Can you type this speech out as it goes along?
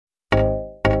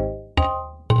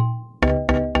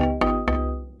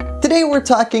Today we're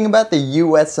talking about the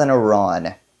US and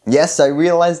Iran. Yes, I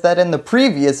realized that in the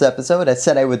previous episode I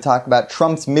said I would talk about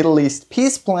Trump's Middle East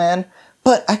peace plan,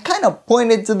 but I kinda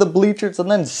pointed to the bleachers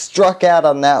and then struck out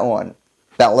on that one.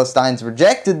 Palestine's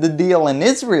rejected the deal in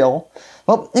Israel.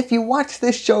 Well, if you watch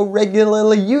this show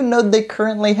regularly, you know they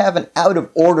currently have an out of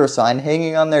order sign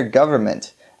hanging on their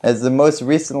government, as the most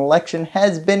recent election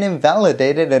has been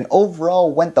invalidated and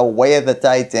overall went the way of the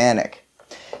Titanic.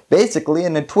 Basically,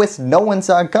 in a twist no one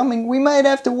saw coming, we might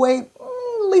have to wait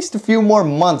at least a few more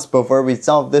months before we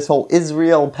solve this whole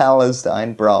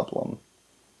Israel-Palestine problem.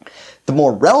 The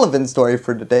more relevant story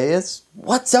for today is,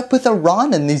 what's up with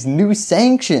Iran and these new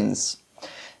sanctions?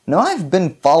 Now, I've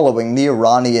been following the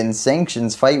Iranian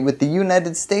sanctions fight with the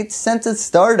United States since it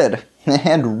started,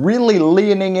 and really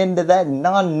leaning into that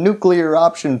non-nuclear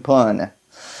option pun.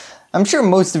 I'm sure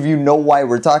most of you know why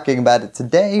we're talking about it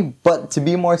today, but to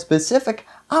be more specific,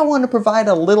 I want to provide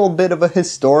a little bit of a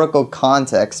historical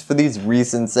context for these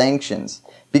recent sanctions.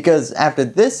 Because after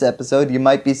this episode you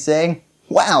might be saying,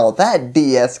 wow, that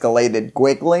de-escalated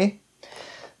quickly.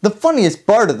 The funniest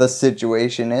part of the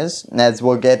situation is, as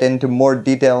we'll get into more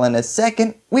detail in a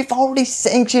second, we've already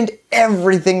sanctioned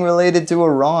everything related to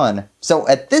Iran. So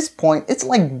at this point, it's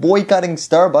like boycotting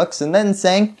Starbucks and then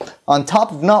saying, on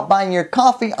top of not buying your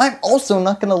coffee, I'm also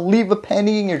not going to leave a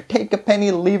penny in your take a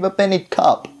penny, leave a penny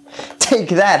cup. Take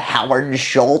that, Howard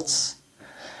Schultz.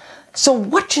 So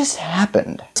what just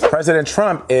happened? President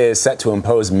Trump is set to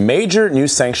impose major new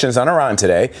sanctions on Iran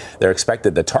today. They're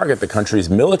expected to target the country's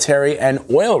military and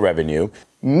oil revenue.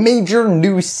 Major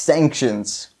new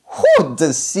sanctions. Whew,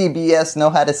 does CBS know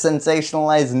how to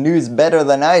sensationalize news better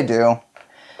than I do?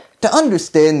 To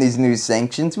understand these new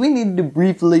sanctions, we need to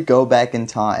briefly go back in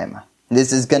time.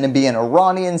 This is going to be an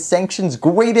Iranian sanctions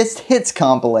greatest hits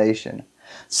compilation.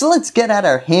 So let's get out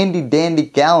our handy dandy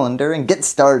calendar and get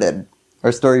started.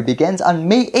 Our story begins on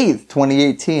May 8th,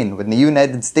 2018, when the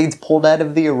United States pulled out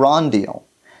of the Iran deal.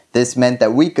 This meant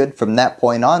that we could, from that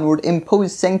point onward,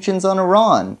 impose sanctions on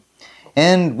Iran.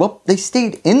 And, well, they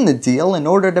stayed in the deal in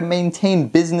order to maintain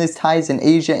business ties in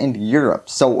Asia and Europe,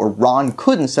 so Iran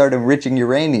couldn't start enriching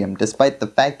uranium, despite the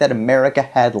fact that America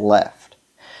had left.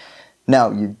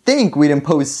 Now, you'd think we'd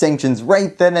impose sanctions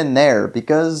right then and there,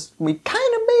 because we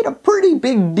kinda made a pretty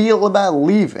big deal about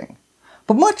leaving.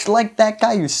 But much like that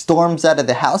guy who storms out of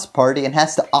the house party and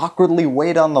has to awkwardly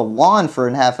wait on the lawn for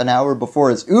half an hour before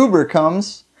his Uber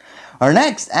comes, our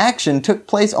next action took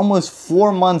place almost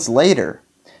 4 months later.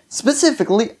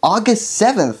 Specifically, August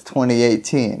 7th,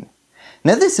 2018.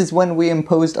 Now this is when we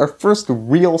imposed our first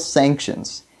real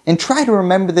sanctions. And try to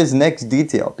remember this next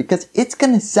detail, because it's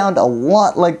going to sound a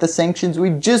lot like the sanctions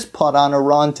we just put on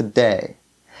Iran today.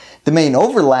 The main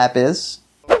overlap is,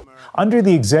 under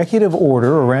the executive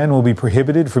order, Iran will be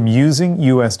prohibited from using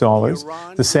U.S. dollars.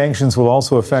 The sanctions will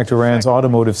also affect Iran's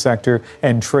automotive sector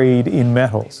and trade in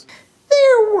metals.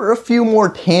 There were a few more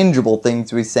tangible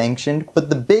things we sanctioned, but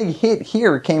the big hit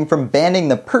here came from banning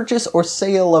the purchase or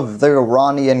sale of the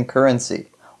Iranian currency,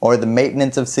 or the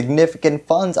maintenance of significant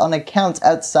funds on accounts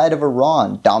outside of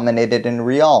Iran dominated in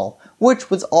rial, which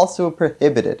was also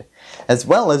prohibited, as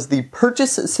well as the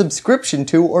purchase, subscription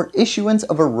to, or issuance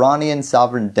of Iranian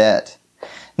sovereign debt.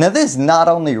 Now this not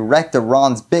only wrecked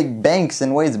Iran's big banks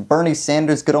in ways Bernie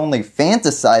Sanders could only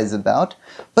fantasize about,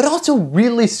 but also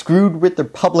really screwed with their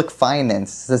public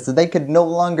finances as they could no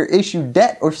longer issue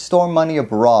debt or store money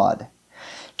abroad.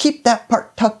 Keep that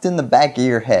part tucked in the back of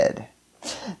your head.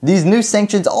 These new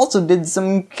sanctions also did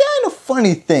some kind of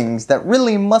funny things that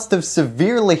really must have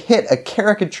severely hit a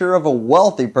caricature of a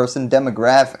wealthy person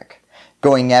demographic,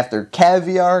 going after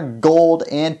caviar, gold,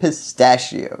 and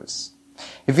pistachios.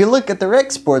 If you look at their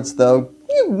exports though,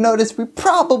 you'd notice we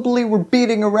probably were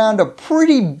beating around a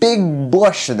pretty big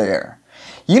bush there.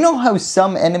 You know how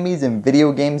some enemies in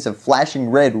video games have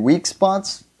flashing red weak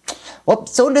spots? Well,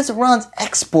 so does Iran's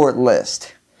export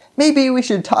list. Maybe we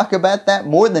should talk about that.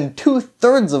 More than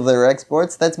 2/3 of their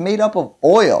exports that's made up of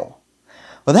oil.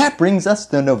 Well, that brings us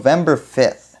to November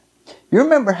 5th. You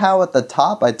remember how at the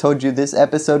top I told you this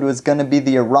episode was going to be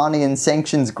the Iranian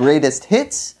sanctions greatest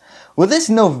hits? Well, this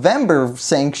November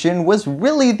sanction was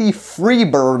really the free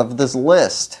bird of this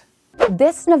list.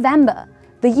 This November,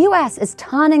 the US is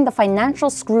turning the financial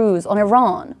screws on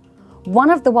Iran, one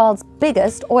of the world's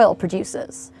biggest oil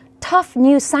producers. Tough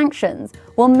new sanctions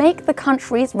will make the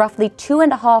country's roughly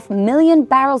 2.5 million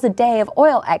barrels a day of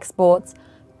oil exports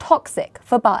toxic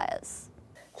for buyers.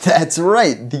 That's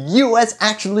right, the US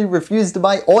actually refused to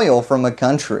buy oil from a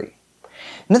country.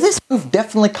 Now this move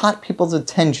definitely caught people's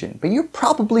attention, but you're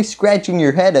probably scratching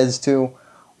your head as to,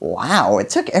 wow,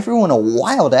 it took everyone a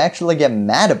while to actually get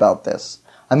mad about this.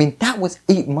 I mean, that was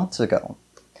 8 months ago.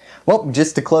 Well,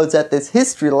 just to close out this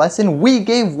history lesson, we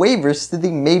gave waivers to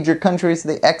the major countries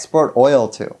they export oil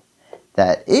to.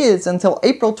 That is until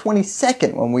April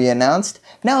 22nd when we announced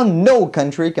now no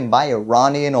country can buy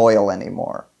Iranian oil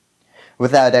anymore.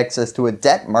 Without access to a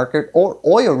debt market or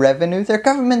oil revenue, their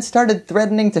government started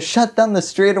threatening to shut down the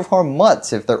Strait of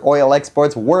Hormuz if their oil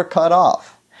exports were cut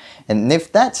off. And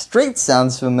if that strait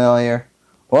sounds familiar,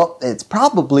 well, it's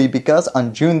probably because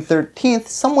on June 13th,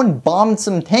 someone bombed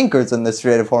some tankers in the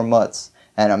Strait of Hormuz,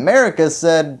 and America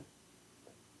said,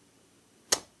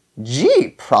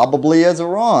 gee, probably is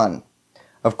Iran.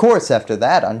 Of course, after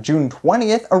that, on June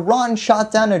 20th, Iran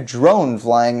shot down a drone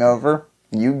flying over,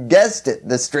 you guessed it,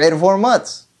 the Strait of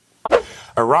Hormuz.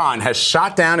 Iran has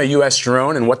shot down a U.S.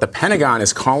 drone in what the Pentagon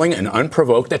is calling an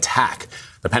unprovoked attack.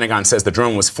 The Pentagon says the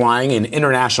drone was flying in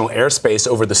international airspace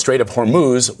over the Strait of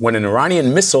Hormuz when an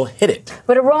Iranian missile hit it.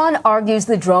 But Iran argues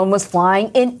the drone was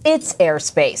flying in its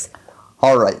airspace.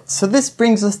 Alright, so this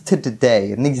brings us to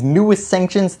today and these newest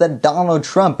sanctions that Donald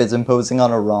Trump is imposing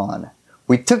on Iran.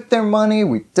 We took their money,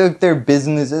 we took their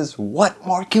businesses, what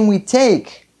more can we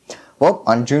take? Well,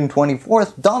 on June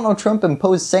 24th, Donald Trump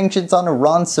imposed sanctions on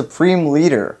Iran's supreme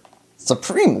leader.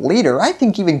 Supreme leader? I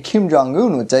think even Kim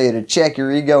Jong-un would tell you to check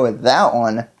your ego with that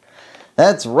one.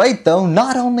 That's right though,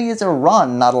 not only is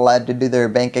Iran not allowed to do their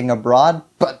banking abroad,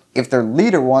 but if their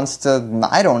leader wants to,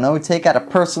 I don't know, take out a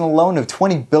personal loan of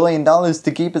 $20 billion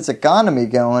to keep its economy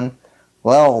going,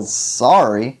 well,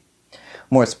 sorry.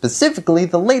 More specifically,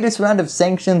 the latest round of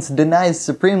sanctions denies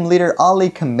Supreme Leader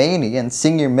Ali Khamenei and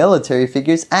senior military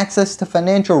figures access to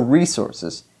financial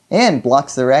resources, and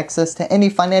blocks their access to any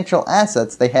financial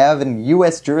assets they have in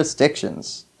US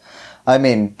jurisdictions. I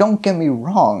mean, don't get me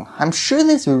wrong, I'm sure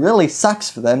this really sucks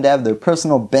for them to have their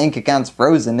personal bank accounts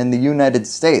frozen in the United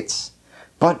States.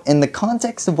 But in the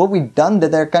context of what we've done to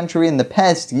their country in the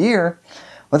past year,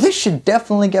 well, this should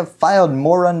definitely get filed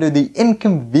more under the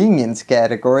inconvenience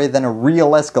category than a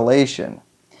real escalation.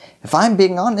 If I'm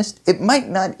being honest, it might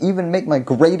not even make my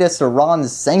greatest Iran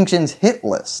sanctions hit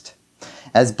list.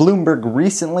 As Bloomberg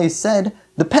recently said,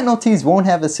 the penalties won't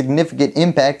have a significant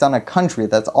impact on a country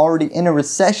that's already in a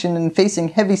recession and facing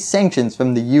heavy sanctions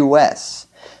from the US.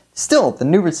 Still, the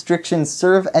new restrictions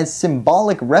serve as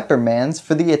symbolic reprimands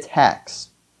for the attacks.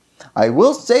 I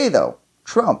will say though,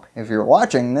 Trump, if you're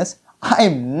watching this,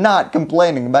 I'm not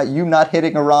complaining about you not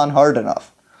hitting Iran hard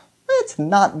enough. Let's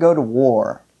not go to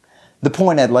war. The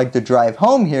point I'd like to drive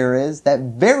home here is that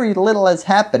very little has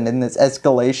happened in this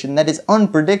escalation that is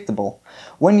unpredictable.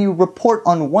 When you report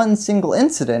on one single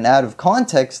incident out of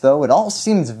context though, it all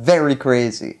seems very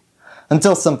crazy.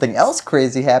 Until something else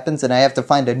crazy happens and I have to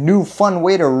find a new fun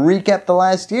way to recap the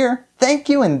last year, thank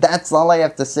you and that's all I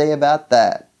have to say about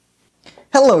that.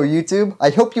 Hello YouTube, I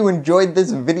hope you enjoyed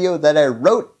this video that I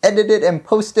wrote, edited, and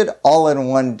posted all in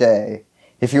one day.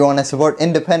 If you want to support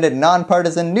independent,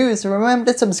 nonpartisan news,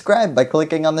 remember to subscribe by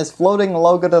clicking on this floating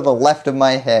logo to the left of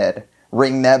my head.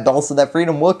 Ring that bell so that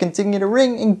freedom will continue to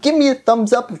ring, and give me a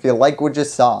thumbs up if you like what you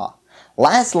saw.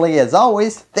 Lastly, as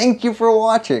always, thank you for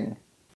watching.